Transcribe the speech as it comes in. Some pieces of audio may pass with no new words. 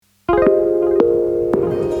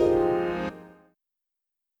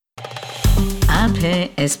हैं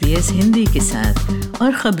SBS हिंदी के साथ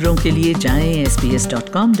और खबरों के लिए जाएं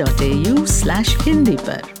sbs.com.au/hindi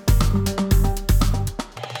पर।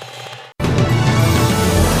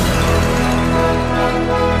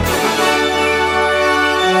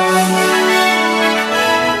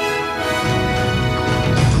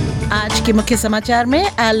 आज के मुख्य समाचार में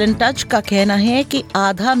एलन टच का कहना है कि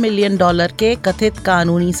 $500,000 के कथित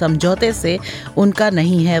कानूनी समझौते से उनका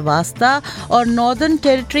नहीं है वास्ता, और नॉर्दर्न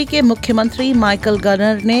टेरिटरी के मुख्यमंत्री माइकल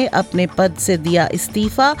गनर ने अपने पद से दिया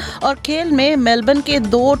इस्तीफा, और खेल में मेलबर्न के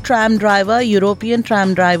 2 tram driver European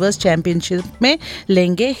tram drivers championship में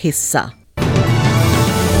लेंगे हिस्सा।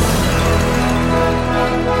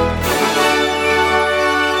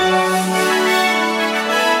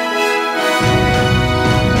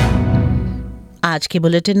 आज के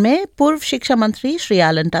बुलेटिन में पूर्व शिक्षा मंत्री श्री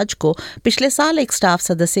एलन टच को पिछले साल एक स्टाफ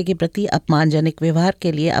सदस्य के प्रति अपमानजनक व्यवहार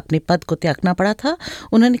के लिए अपने पद को त्यागना पड़ा था।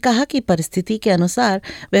 उन्होंने कहा कि परिस्थिति के अनुसार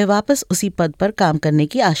वह वापस उसी पद पर काम करने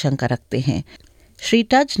की आशंका रखते हैं। श्री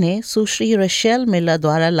टच ने सुश्री रशेल मिलर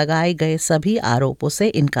द्वारा लगाए गए सभी आरोपों से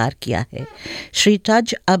इनकार किया है। श्री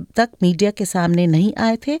टच अब तक मीडिया के सामने नहीं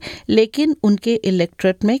आए थे, लेकिन उनके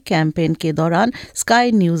इलेक्टोरेट में कैंपेन के दौरान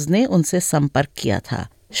स्काई न्यूज ने उनसे संपर्क किया था।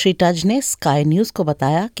 श्री टच ने स्काई न्यूज को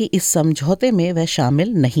बताया कि इस समझौते में वह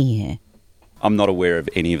शामिल नहीं हैं। I'm not aware of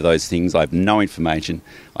any of those things. I have no information.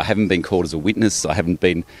 I haven't been called as a witness. I haven't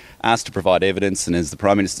been asked to provide evidence. And as the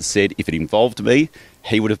Prime Minister said, if it involved me,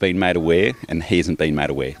 he would have been made aware, and he hasn't been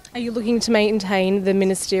made aware. Are you looking to maintain the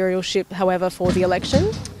ministerialship, however, for the election?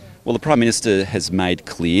 Well, the Prime Minister has made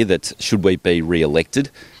clear that should we be re-elected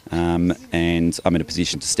and I'm in a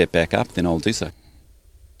position to step back up, then I'll do so.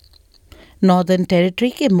 Northern Territory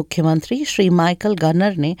के मुख्यमंत्री Shri Michael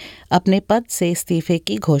gunner ने अपने पद से इस्तीफे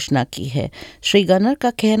की घोषणा की है। श्री गनर का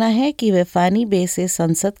कहना है कि वे फैनी बे से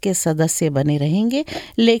संसद के सदस्य बने रहेंगे,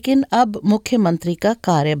 लेकिन अब मुख्यमंत्री का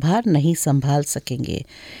कार्यभार नहीं संभाल सकेंगे।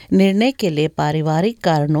 निर्णय के लिए पारिवारिक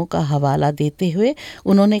कारणों का हवाला देते हुए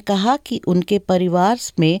उन्होंने कहा कि उनके परिवार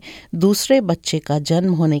में दूसरे बच्चे का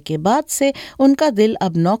जन्म होने के बाद से उनका दिल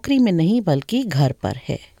अब नौकरी में नहीं बल्कि घर पर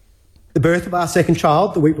है। The birth of our second child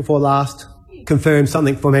the week before last confirmed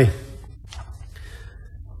something for me.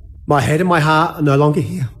 My head and my heart are no longer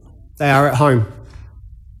here. They are at home.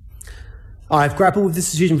 I've grappled with this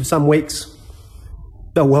decision for some weeks,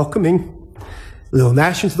 but welcoming little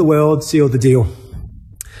Nash into the world sealed the deal.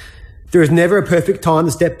 There is never a perfect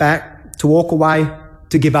time to step back, to walk away,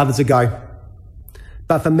 to give others a go.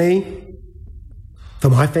 But for me, for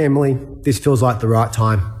my family, this feels like the right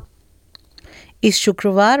time. इस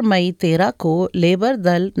शुक्रवार मई 13 को labour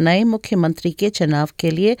दल नए मुख्यमंत्री के चुनाव के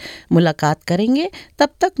लिए मुलाकात करेंगे। तब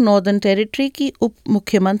तक नॉर्दर्न टेरिटरी की उप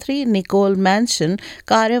मुख्यमंत्री निकोल मैनसन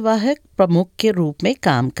कार्यवाहक प्रमुख के रूप में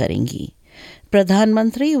काम करेंगी।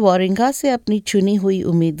 प्रधानमंत्री वारिंगा से अपनी चुनी हुई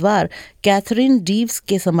उम्मीदवार कैथरीन डीव्स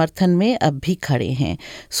के समर्थन में अब भी खड़े हैं।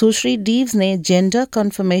 सुश्री डीव्स ने जेंडर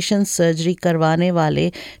कन्फर्मेशन सर्जरी करवाने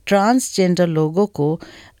वाले ट्रांसजेंडर लोगों को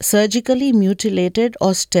सर्जिकली म्यूटिलेटेड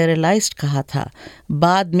और स्टेरिलाइज्ड कहा था।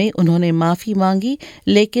 बाद में उन्होंने माफ़ी मांगी,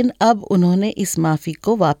 लेकिन अब उन्होंने इस माफ़ी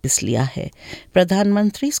को वापस लिया है।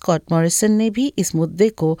 प्रधानमंत्री स्कॉट मॉरिसन ने भी इस मुद्दे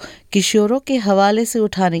को किशोरों के हवाले से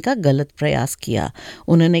उठाने का गलत प्रयास किया।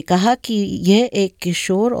 उन्होंने कहा कि यह एक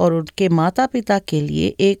किशोर और उनके माता पिता के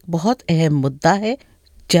लिए एक बहुत अहम मुद्दा है,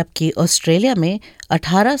 जबकि ऑस्ट्रेलिया में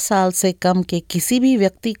 18 साल से कम के किसी भी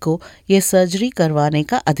व्यक्ति को यह सर्जरी करवाने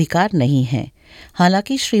का अधिकार नहीं है।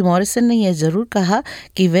 हालांकि श्री मॉरिसन ने यह जरूर कहा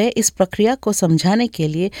कि वे इस प्रक्रिया को समझाने के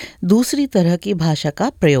लिए दूसरी तरह की भाषा का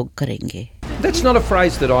प्रयोग करेंगे। That's not a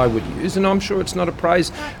phrase that I would use, and I'm sure it's not a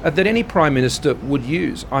phrase that any Prime Minister would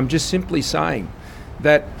use. I'm just simply saying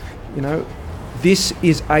that, this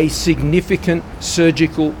is a significant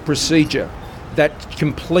surgical procedure that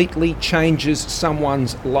completely changes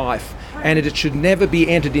someone's life, and it should never be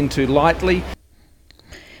entered into lightly.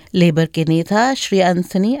 Labour के नेता Shri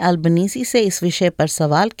Anthony Albanese से इस विषय पर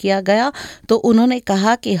सवाल किया गया तो उन्होंने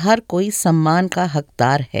कहा कि हर कोई सम्मान का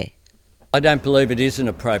हकदार है। I don't believe it is an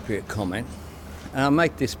appropriate comment, and I'll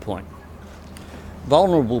make this point.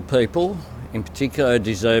 Vulnerable people, in particular, are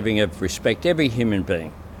deserving of respect. Every human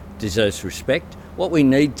being deserves respect. What we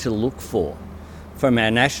need to look for from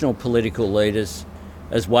our national political leaders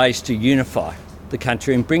as ways to unify the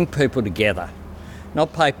country and bring people together,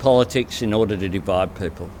 not play politics in order to divide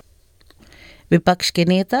people. विपक्ष के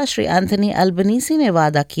नेता Shri Anthony Albanese ने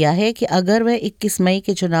वादा किया है कि अगर वह 21 मई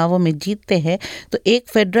के चुनावों में जीतते हैं तो एक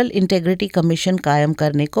फेडरल इंटेग्रिटी कमीशन कायम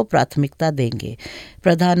करने को प्राथमिकता देंगे।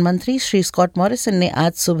 प्रधानमंत्री श्री स्कॉट मॉरिसन ने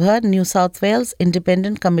आज सुबह new south Wales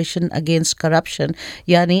independent commission against corruption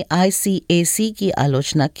यानी ICAC की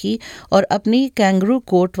आलोचना की और अपनी कैंगरू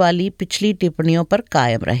कोर्ट वाली पिछली टिप्पणियों पर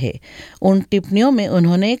कायम रहे। उन टिप्पणियों में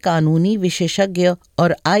उन्होंने कानूनी विशेषज्ञ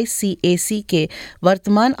और ICAC के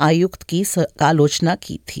वर्तमान आयुक्त की आलोचना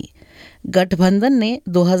की थी। गठबंधन ने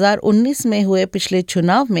 2019 में हुए पिछले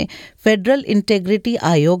चुनाव में फेडरल इंटेग्रिटी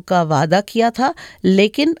आयोग का वादा किया था,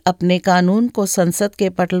 लेकिन अपने कानून को संसद के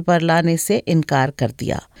पटल पर लाने से इनकार कर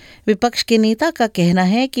दिया। विपक्ष के नेता का कहना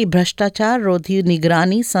है कि भ्रष्टाचार रोधी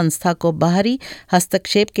निगरानी संस्था को बाहरी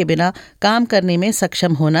हस्तक्षेप के बिना काम करने में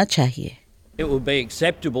सक्षम होना चाहिए। It would be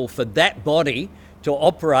acceptable for that body to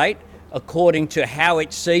operate according to how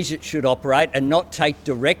it sees it should operate and not take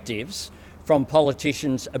directives from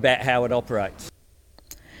politicians about how it operates.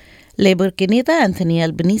 Labour के नेता एंथनी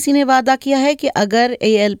अल्बनीसी ने वादा किया है कि अगर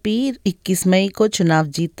ALP 21 मई को चुनाव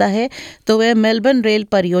जीतता है तो वे मेलबर्न रेल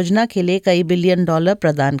परियोजना के लिए कई बिलियन डॉलर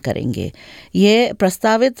प्रदान करेंगे। यह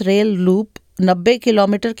प्रस्तावित रेल लूप 90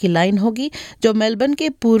 किलोमीटर की लाइन होगी जो मेलबर्न के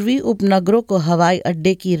पूर्वी उपनगरों को हवाई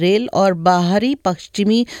अड्डे की रेल और बाहरी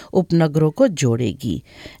पश्चिमी उपनगरों को जोड़ेगी।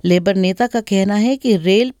 लेबर नेता का कहना है कि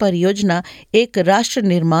रेल परियोजना एक राष्ट्र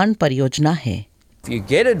निर्माण परियोजना है। If you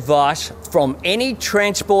get advice from any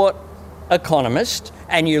transport economist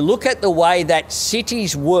and you look at the way that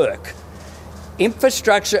cities work,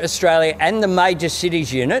 Infrastructure Australia and the Major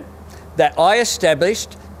Cities Unit that I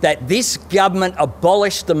established, that this government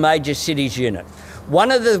abolished the Major Cities Unit.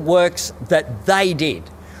 One of the works that they did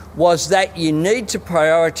was that you need to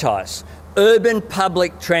prioritise urban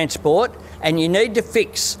public transport and you need to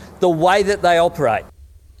fix the way that they operate.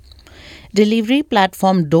 Delivery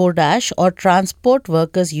platform DoorDash और transport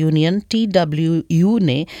workers union TWU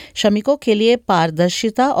ने श्रमिकों के लिए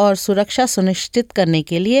पारदर्शिता और सुरक्षा सुनिश्चित करने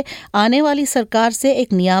के लिए आने वाली सरकार से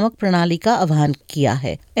एक नियामक प्रणाली का आह्वान किया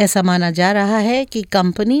है। ऐसा माना जा रहा है कि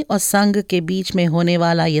कंपनी और संघ के बीच में होने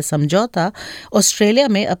वाला यह समझौता ऑस्ट्रेलिया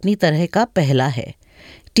में अपनी तरह का पहला है।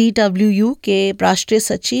 TWU के राष्ट्रीय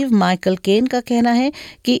सचिव माइकल केन का कहना है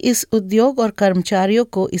कि इस उद्योग और कर्मचारियों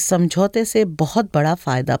को इस समझौते से बहुत बड़ा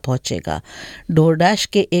फायदा पहुंचेगा। डोरडैश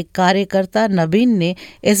के एक कार्यकर्ता नवीन ने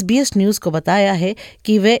SBS न्यूज़ को बताया है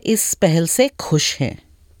कि वे इस पहल से खुश हैं।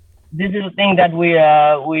 This is a thing that we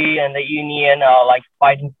and the union are like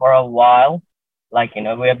fighting for a while. Like, you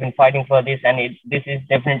know, we have been fighting for this, and this is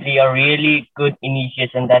definitely a really good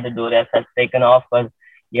initiation that the DORAS has taken off. Because,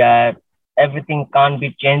 yeah, everything can't be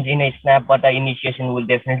changed in a snap, but the initiation will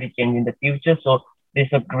definitely change in the future. So this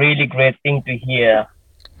is a really great thing to hear.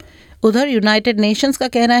 उधर United Nations का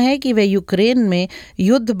कहना है कि वे Ukraine में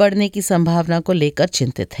युद्ध बढ़ने की संभावना को लेकर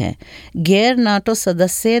चिंतित हैं। गैर नाटो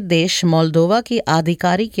सदस्य देश मोल्दोवा की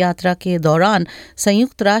आधिकारिक यात्रा के दौरान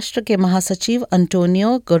संयुक्त राष्ट्र के महासचिव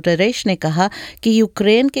अंटोनियो गुटेरेश ने कहा कि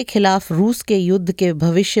यूक्रेन के खिलाफ रूस के युद्ध के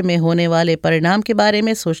भविष्य में होने वाले परिणाम के बारे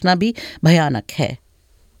में सोचना भी भयानक है।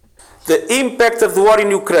 The impact of the war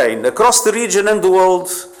in Ukraine across the region and the world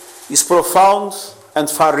is profound and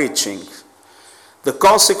far-reaching. The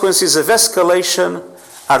consequences of escalation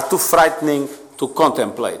are too frightening to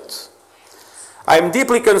contemplate. I am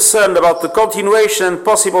deeply concerned about the continuation and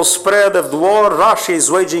possible spread of the war Russia is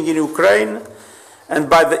waging in Ukraine and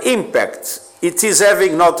by the impact it is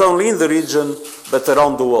having not only in the region but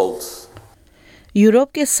around the world.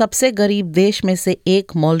 Europe के सबसे गरीब देश में से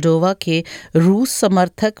एक Moldova के रूस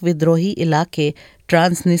समर्थक विद्रोही इलाके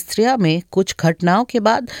ट्रांसनिस्ट्रिया में कुछ घटनाओं के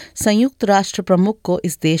बाद संयुक्त राष्ट्र प्रमुख को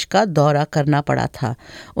इस देश का दौरा करना पड़ा था।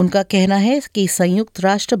 उनका कहना है कि संयुक्त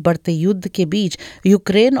राष्ट्र बढ़ते युद्ध के बीच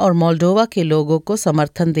यूक्रेन और मोल्डोवा के लोगों को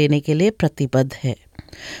समर्थन देने के लिए प्रतिबद्ध है।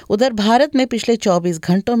 उधर भारत में पिछले 24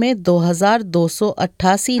 घंटों में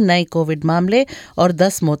 2288 नए कोविड मामले और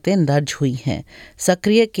 10 मौतें दर्ज हुई हैं।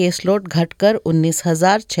 सक्रिय केस लोड घटकर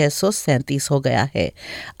 19,637 हो गया है।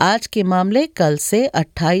 आज के मामले कल से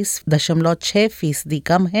 28.6%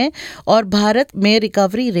 कम हैं और भारत में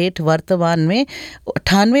रिकवरी रेट वर्तमान में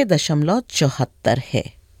 98.74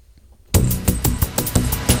 है।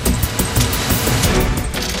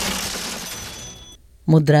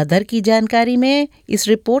 मुद्रा दर की जानकारी में इस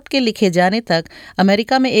रिपोर्ट के लिखे जाने तक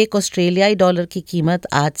अमेरिका में एक ऑस्ट्रेलियाई डॉलर की कीमत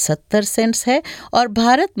आज 70 सेंट्स है और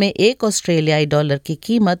भारत में एक ऑस्ट्रेलियाई डॉलर की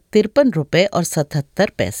कीमत 53 रुपये और 77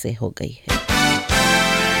 पैसे हो गई है।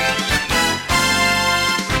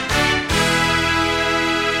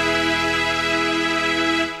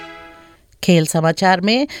 खेल समाचार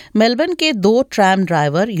में मेलबर्न के 2 tram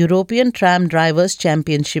driver European tram drivers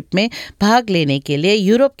championship में भाग लेने के लिए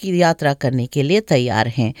यूरोप की यात्रा करने के लिए तैयार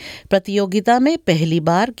हैं। प्रतियोगिता में पहली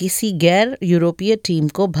बार किसी गैर यूरोपीय टीम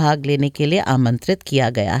को भाग लेने के लिए आमंत्रित किया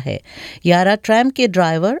गया है। 11 ट्रैम के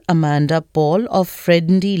ड्राइवर अमांडा पॉल और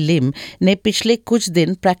फ्रेडी लिम ने पिछले कुछ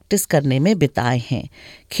दिन प्रैक्टिस करने में बिताए हैं।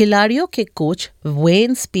 खिलाड़ियों के कोच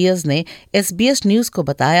वेन स्पीयर्स ने SBS न्यूज़ को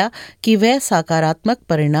बताया कि वे सकारात्मक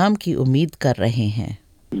परिणाम की उम्मीद कर रहे हैं।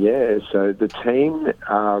 Yeah, so the team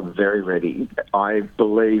are very ready. I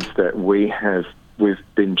believe that we've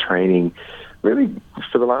been training really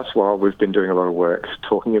for the last while. We've been doing a lot of work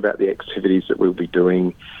talking about the activities that we'll be doing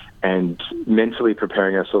and mentally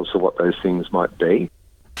preparing ourselves for what those things might be.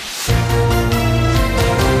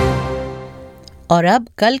 और अब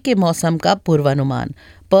कल के मौसम का पूर्वानुमान।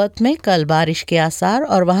 Perth में कल बारिश के आसार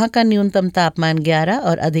और वहां का न्यूनतम तापमान 11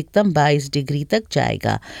 और अधिकतम 22 डिग्री तक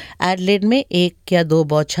जाएगा। एडलेड में 1 या 2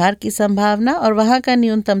 बौछार की संभावना और वहां का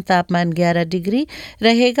न्यूनतम तापमान 11 डिग्री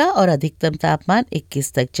रहेगा और अधिकतम तापमान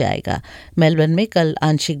 21 तक जाएगा। मेलबर्न में कल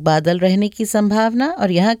आंशिक बादल रहने की संभावना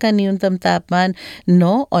और यहां का न्यूनतम तापमान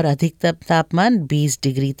 9 और अधिकतम तापमान 20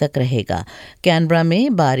 डिग्री तक रहेगा। कैनबरा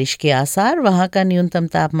में बारिश के आसार, वहां का न्यूनतम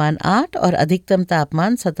तापमान 8 और अधिकतम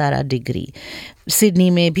तापमान 17 डिग्री। सिडनी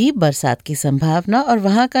में भी बरसात की संभावना और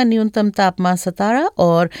वहां का न्यूनतम तापमान 17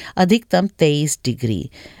 और अधिकतम 23 डिग्री।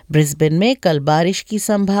 ब्रिस्बेन में कल बारिश की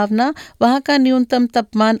संभावना, वहां का न्यूनतम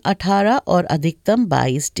तापमान 18 और अधिकतम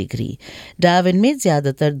 22 डिग्री। डार्विन में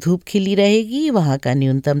ज्यादातर धूप खिली रहेगी, वहां का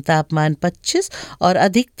न्यूनतम तापमान 25 और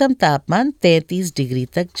अधिकतम तापमान 33 डिग्री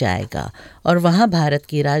तक जाएगा। और वहां भारत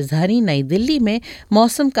की राजधानी नई दिल्ली में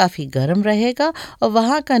मौसम काफी गर्म रहेगा और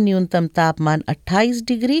वहां का न्यूनतम तापमान 28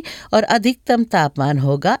 डिग्री और अधिकतम तापमान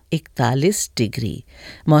होगा 41 डिग्री।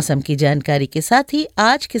 मौसम की जानकारी के साथ ही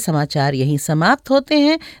आज के समाचार यहीं समाप्त होते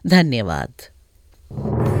हैं। धन्यवाद।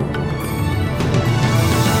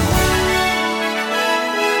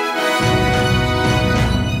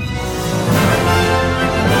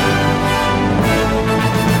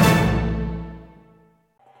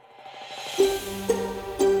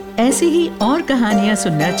 ऐसी ही और कहानियां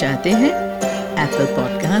सुनना चाहते हैं? Apple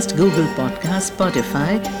podcast, Google podcast,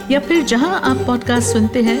 Spotify या फिर जहां आप पॉडकास्ट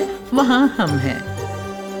सुनते हैं वहां हम हैं।